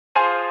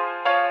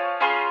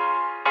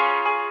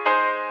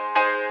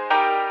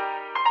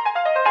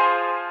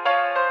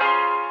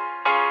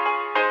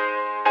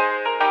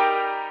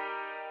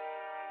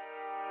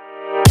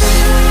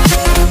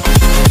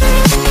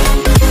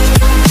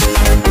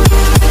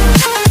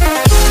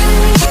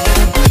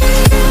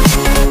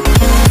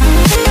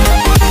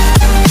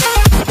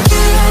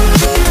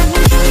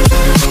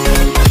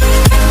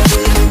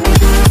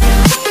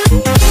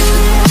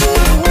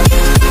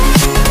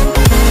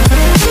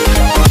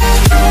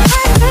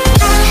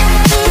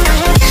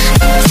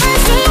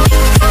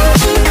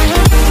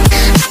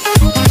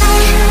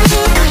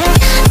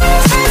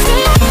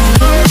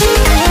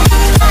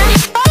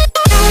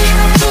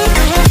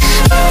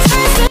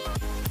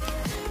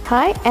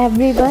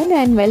Everyone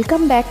and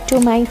welcome back to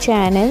my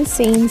channel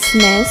sense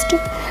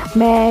nest.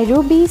 मैं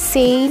Ruby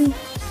Sen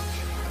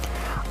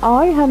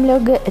और हम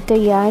लोग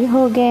तैयार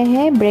हो गए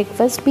हैं,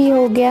 ब्रेकफास्ट भी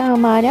हो गया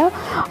हमारा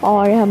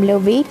और हम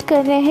लोग वेट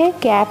कर रहे हैं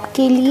कैब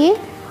के लिए।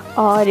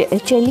 और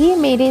चलिए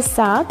मेरे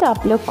साथ,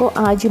 आप लोग को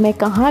आज मैं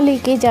कहाँ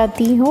लेके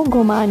जाती हूँ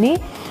घुमाने,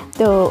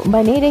 तो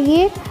बने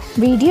रहिए,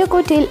 वीडियो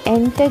को टिल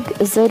एंड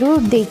तक ज़रूर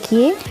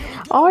देखिए।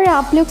 और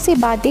आप लोग से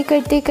बातें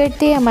करते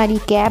करते हमारी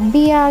कैब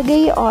भी आ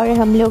गई और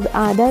हम लोग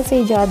आधा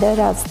से ज़्यादा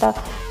रास्ता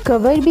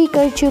कवर भी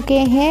कर चुके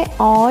हैं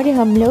और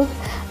हम लोग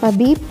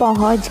अभी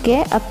पहुंच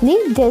गए अपनी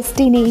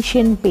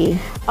डेस्टिनेशन पे।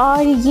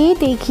 और ये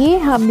देखिए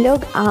हम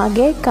लोग आ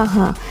गए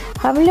कहाँ,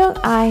 हम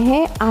लोग आए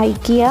हैं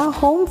आइकिया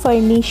होम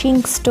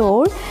फर्निशिंग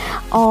स्टोर।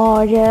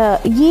 और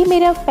ये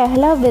मेरा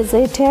पहला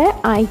विज़िट है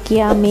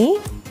आइकिया में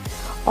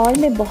और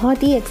मैं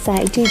बहुत ही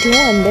एक्साइटेड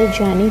हूँ अंदर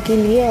जाने के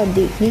लिए और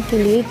देखने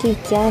के लिए कि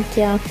क्या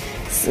क्या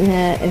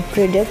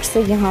प्रोडक्ट्स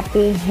यहाँ पे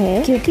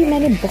है, क्योंकि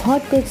मैंने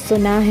बहुत कुछ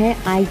सुना है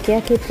आइकिया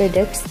के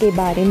प्रोडक्ट्स के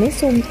बारे में,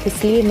 सो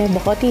इसलिए मैं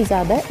बहुत ही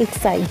ज़्यादा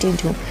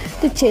एक्साइटेड हूँ।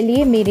 तो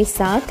चलिए मेरे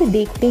साथ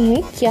देखते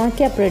हैं क्या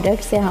क्या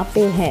प्रोडक्ट्स यहाँ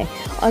पे है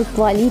और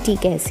क्वालिटी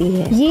कैसी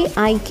है। ये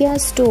IKEA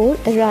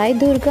store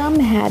Raidurgam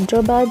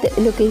Hyderabad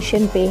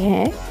location पे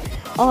है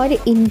और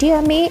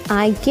इंडिया में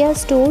आइकिया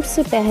स्टोर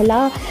से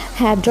पहला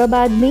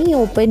हैदराबाद में ही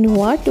ओपन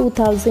हुआ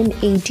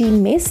 2018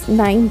 में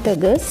 9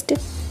 अगस्त।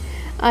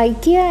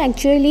 आइकिया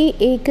एक्चुअली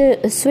एक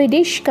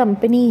स्वीडिश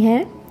कंपनी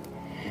है।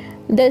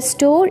 The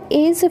store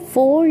is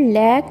 4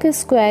 lakh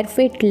square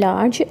feet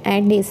large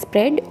and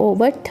spread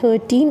over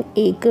 13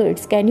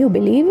 acres. Can you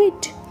believe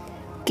it?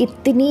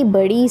 कितनी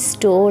बड़ी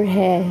स्टोर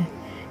है,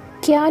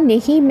 क्या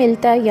नहीं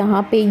मिलता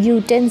यहाँ पे।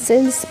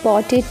 Utensils,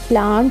 potted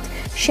plants,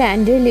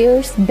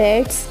 chandeliers,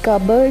 beds,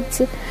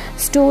 cupboards,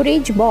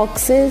 storage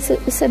boxes,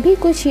 सभी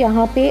कुछ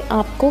यहाँ पे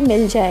आपको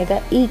मिल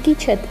जाएगा एक ही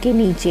छत के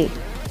नीचे।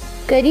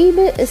 करीब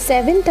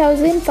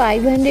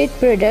 7500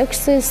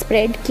 प्रोडक्ट्स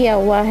स्प्रेड किया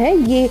हुआ है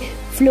ये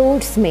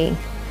फ्लोर्स में।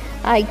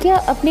 आइकिया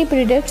अपने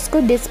प्रोडक्ट्स को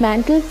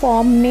डिसमेंटल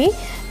फॉर्म में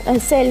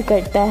सेल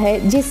करता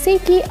है, जिससे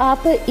कि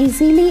आप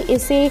इजीली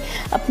इसे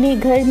अपने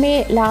घर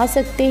में ला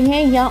सकते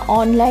हैं या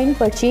ऑनलाइन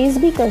परचेज़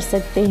भी कर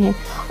सकते हैं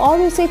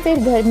और उसे फिर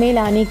घर में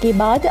लाने के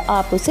बाद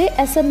आप उसे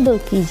असेंबल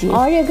कीजिए।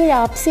 और अगर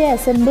आपसे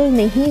असेंबल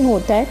नहीं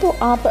होता है तो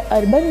आप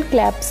अर्बन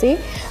क्लैब से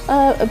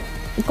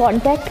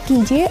कांटेक्ट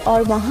कीजिए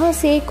और वहाँ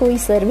से कोई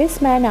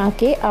सर्विसमैन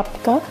आके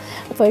आपका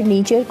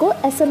फर्नीचर को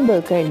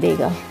असेंबल कर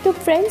देगा। तो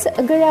फ्रेंड्स,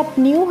 अगर आप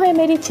न्यू हैं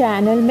मेरे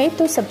चैनल में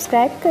तो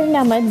सब्सक्राइब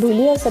करना मत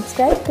भूलिए और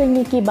सब्सक्राइब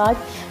करने के बाद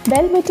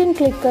बेल बटन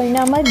क्लिक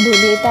करना मत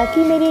भूलिए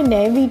ताकि मेरे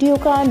नए वीडियो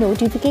का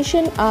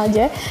नोटिफिकेशन आ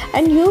जाए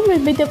and you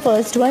will be the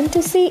first one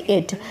two see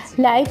it.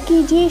 Like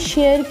कीजिए,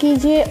 शेयर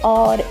कीजिए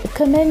और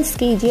कमेंट्स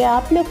कीजिए।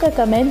 आप लोग का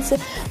कमेंट्स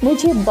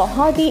मुझे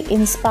बहुत ही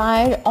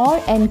इंस्पायर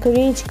और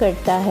एनकरेज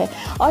करता है।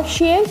 और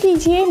शेयर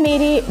कीजिए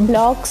मेरे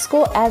ब्लॉग्स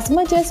को as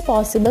much as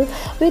possible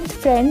with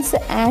friends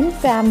and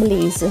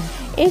families.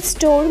 इस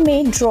स्टोर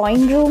में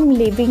drawing room,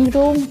 living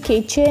room,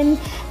 kitchen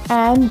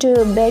and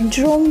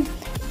bedroom,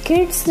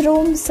 kids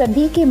room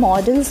सभी के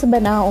मॉडल्स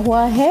बना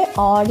हुआ है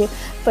और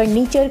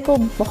फर्नीचर को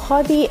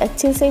बहुत ही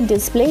अच्छे से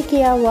डिस्प्ले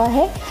किया हुआ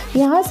है।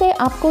 यहाँ से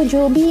आपको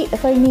जो भी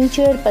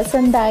फर्नीचर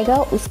पसंद आएगा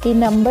उसके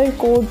नंबर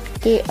कोड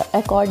के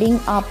अकॉर्डिंग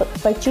आप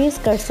परचेज़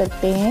कर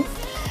सकते हैं।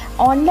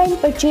 ऑनलाइन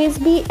परचेज़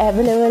भी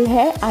अवेलेबल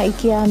है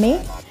आइकिया में।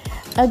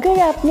 अगर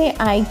आपने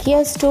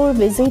आइकिया स्टोर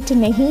विज़िट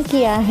नहीं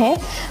किया है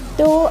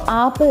तो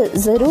आप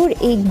ज़रूर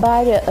एक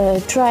बार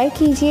ट्राई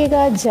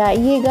कीजिएगा,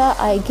 जाइएगा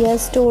आइकिया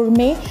स्टोर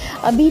में।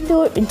 अभी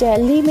तो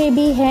दिल्ली में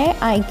भी है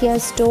आइकिया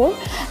स्टोर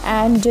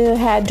एंड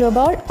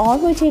हैदराबाद, और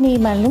मुझे नहीं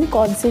मालूम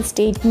कौन से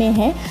स्टेट में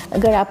है।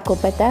 अगर आपको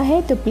पता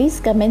है तो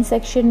प्लीज़ कमेंट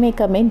सेक्शन में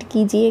कमेंट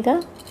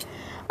कीजिएगा।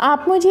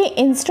 आप मुझे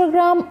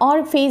इंस्टाग्राम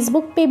और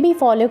फेसबुक पे भी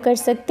फॉलो कर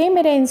सकते हैं।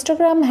 मेरा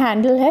इंस्टाग्राम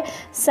हैंडल है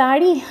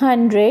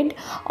SAREE100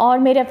 और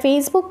मेरा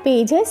फेसबुक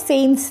पेज है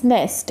सेन्स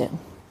नेस्ट।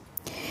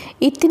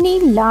 इतनी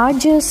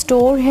लार्ज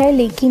स्टोर है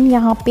लेकिन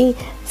यहाँ पे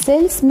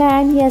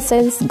सेल्समैन या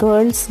सेल्स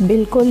गर्ल्स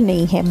बिल्कुल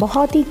नहीं है,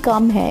 बहुत ही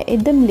कम है,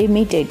 एकदम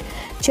लिमिटेड,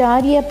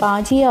 4 या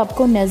 5 ही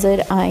आपको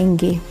नज़र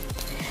आएंगे।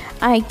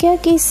 आइकिया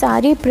के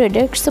सारे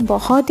प्रोडक्ट्स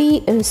बहुत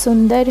ही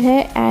सुंदर है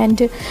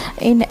एंड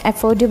इन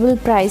अफोर्डेबल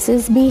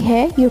प्राइसेस भी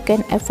है, यू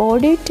कैन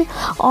अफोर्ड इट।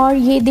 और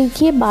ये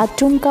देखिए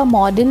बाथरूम का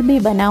मॉडल भी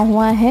बना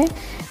हुआ है।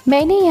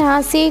 मैंने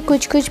यहाँ से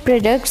कुछ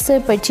प्रोडक्ट्स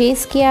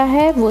परचेज़ किया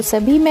है, वो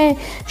सभी मैं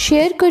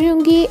शेयर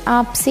करूँगी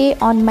आपसे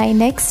ऑन माय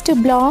नेक्स्ट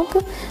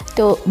ब्लॉग,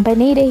 तो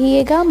बने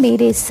रहिएगा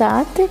मेरे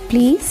साथ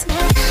प्लीज़।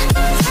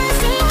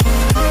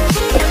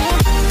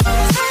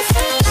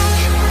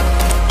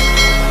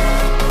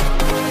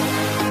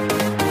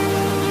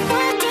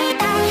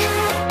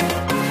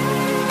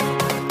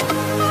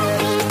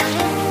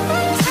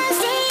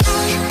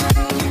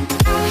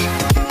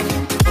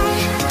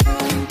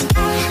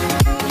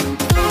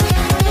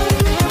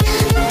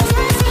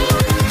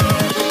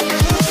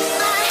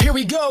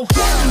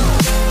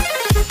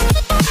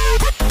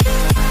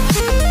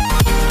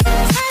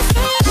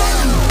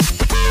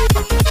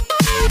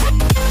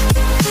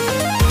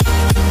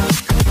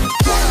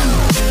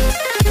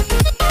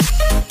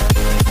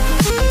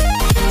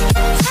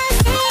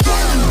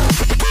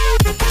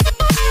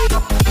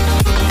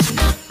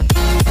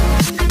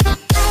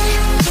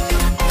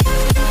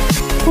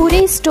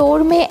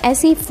 स्टोर में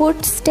ऐसी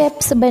फुट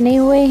स्टेप्स बने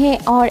हुए हैं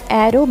और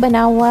एरो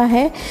बना हुआ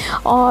है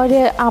और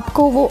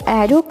आपको वो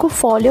एरो को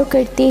फॉलो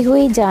करते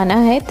हुए जाना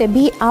है,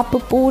 तभी आप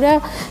पूरा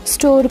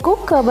स्टोर को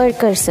कवर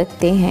कर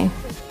सकते हैं।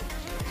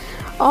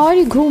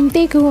 और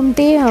घूमते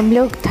घूमते हम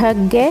लोग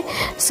थक गए,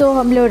 सो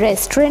हम लोग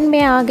रेस्टोरेंट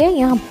में आ गए।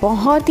 यहाँ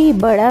बहुत ही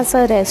बड़ा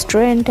सा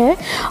रेस्टोरेंट है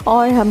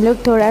और हम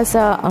लोग थोड़ा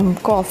सा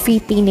कॉफ़ी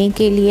पीने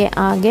के लिए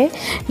आ गए।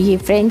 ये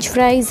फ्रेंच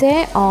फ्राइज़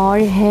है और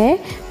है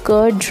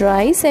कर्ड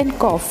राइस एंड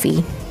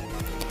कॉफ़ी।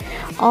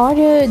 और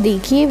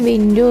देखिए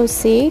विंडो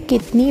से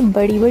कितनी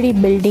बड़ी बड़ी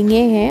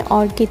बिल्डिंगें हैं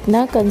और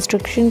कितना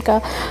कंस्ट्रक्शन का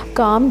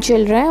काम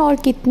चल रहा है और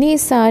कितने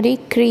सारे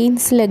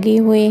क्रेन्स लगे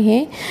हुए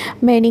हैं।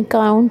 मैंने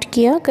काउंट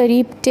किया,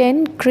 करीब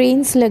 10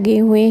 क्रेन्स लगे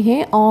हुए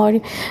हैं और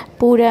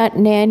पूरा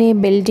नया नया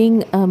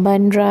बिल्डिंग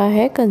बन रहा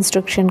है,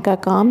 कंस्ट्रक्शन का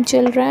काम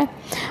चल रहा है।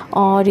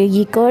 और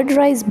ये कर्ड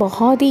राइस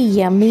बहुत ही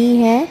यमी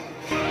है।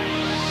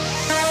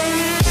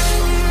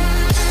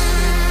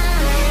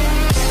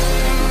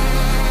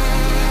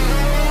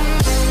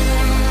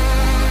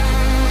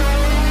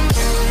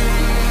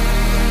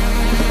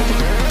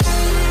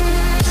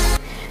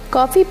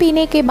 कॉफ़ी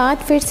पीने के बाद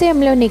फिर से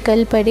हम लोग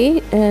निकल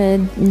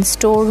पड़े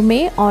स्टोर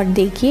में और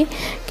देखिए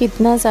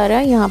कितना सारा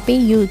यहाँ पे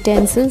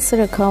यूटेंसिल्स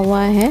रखा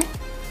हुआ है।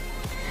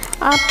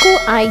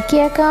 आपको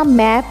आइकिया का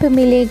मैप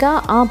मिलेगा,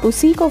 आप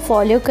उसी को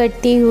फॉलो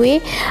करते हुए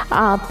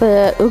आप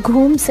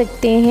घूम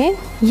सकते हैं।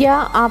 या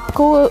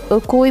आपको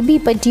कोई भी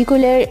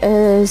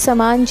पर्टिकुलर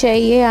सामान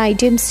चाहिए,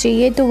 आइटम्स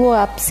चाहिए, तो वो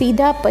आप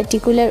सीधा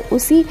पर्टिकुलर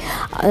उसी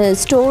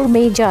स्टोर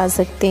में जा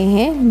सकते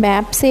हैं।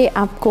 मैप से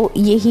आपको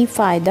यही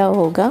फ़ायदा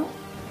होगा।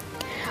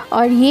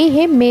 और ये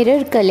है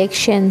मिरर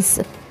कलेक्शंस।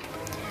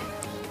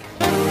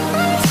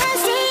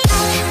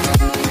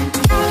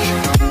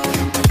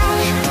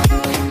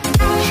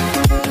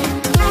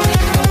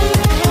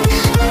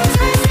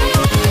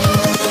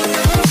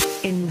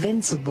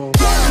 Invincible.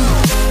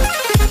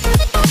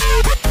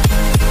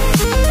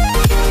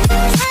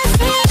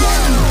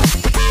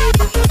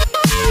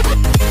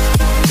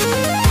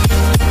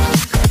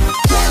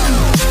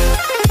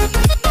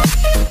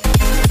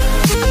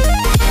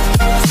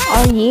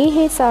 और ये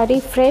है सारे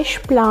फ्रेश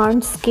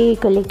प्लांट्स के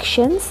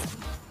कलेक्शंस।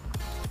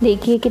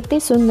 देखिए कितने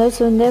सुंदर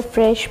सुंदर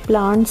फ्रेश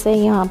प्लांट्स हैं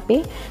यहाँ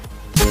पे।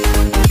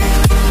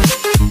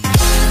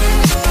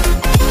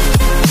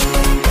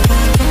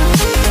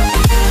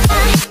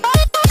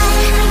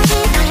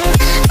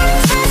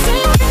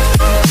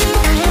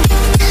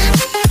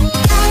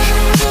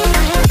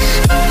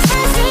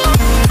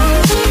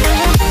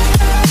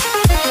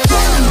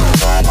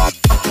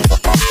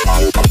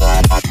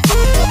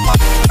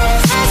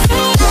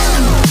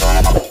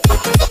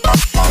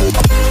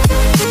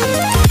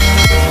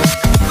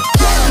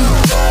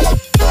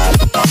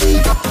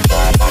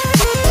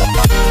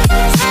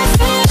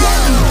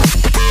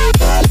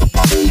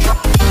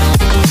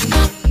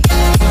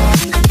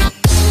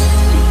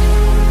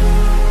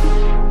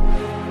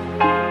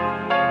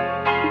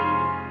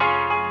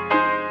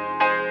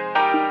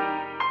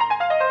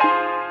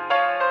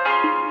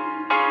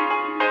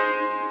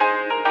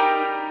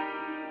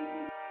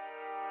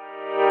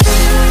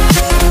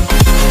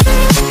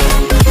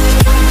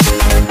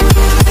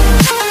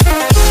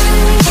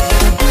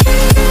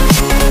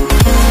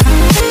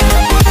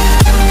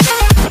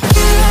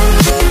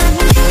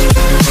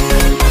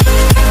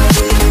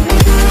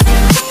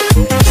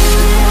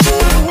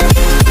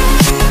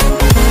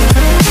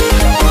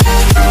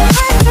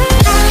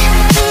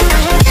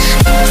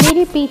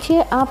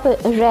 पीछे आप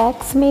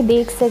रैक्स में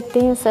देख सकते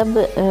हैं सब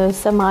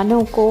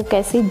सामानों को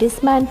कैसे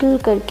डिसमेंटल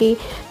करके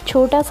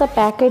छोटा सा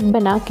पैकेट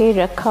बना के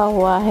रखा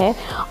हुआ है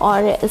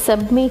और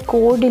सब में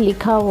कोड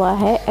लिखा हुआ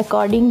है।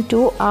 अकॉर्डिंग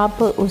टू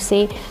आप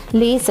उसे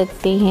ले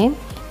सकते हैं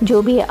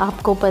जो भी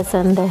आपको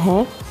पसंद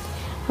है।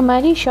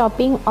 हमारी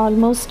शॉपिंग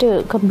ऑलमोस्ट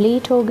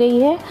कंप्लीट हो गई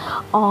है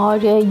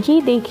और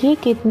ये देखिए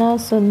कितना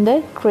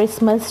सुंदर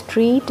क्रिसमस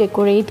ट्री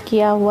डेकोरेट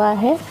किया हुआ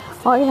है।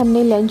 और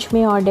हमने लंच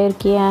में ऑर्डर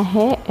किया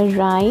है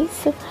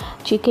rice,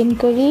 chicken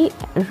curry,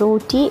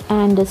 roti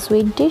and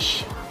sweet dish.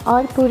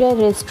 और पूरा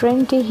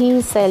रेस्टोरेंट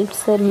ही सेल्फ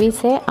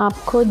सर्विस है, आप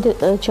खुद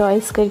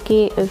चॉइस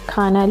करके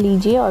खाना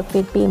लीजिए और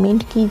फिर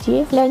पेमेंट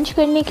कीजिए। लंच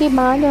करने के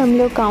बाद हम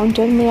लोग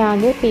काउंटर में आ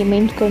गए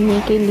पेमेंट करने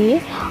के लिए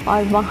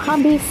और वहाँ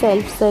भी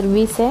सेल्फ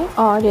सर्विस है।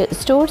 और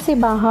स्टोर से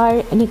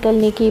बाहर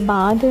निकलने के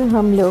बाद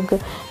हम लोग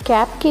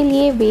कैब के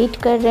लिए वेट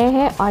कर रहे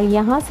हैं और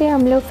यहाँ से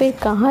हम लोग फिर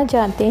कहाँ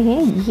जाते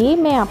हैं ये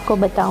मैं आपको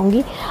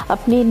बताऊँगी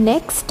अपने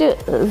नेक्स्ट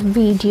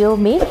वीडियो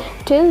में।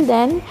 Till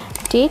then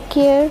take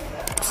care,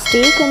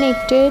 stay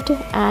connected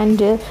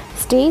and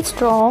stay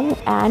strong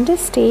and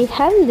stay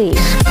healthy.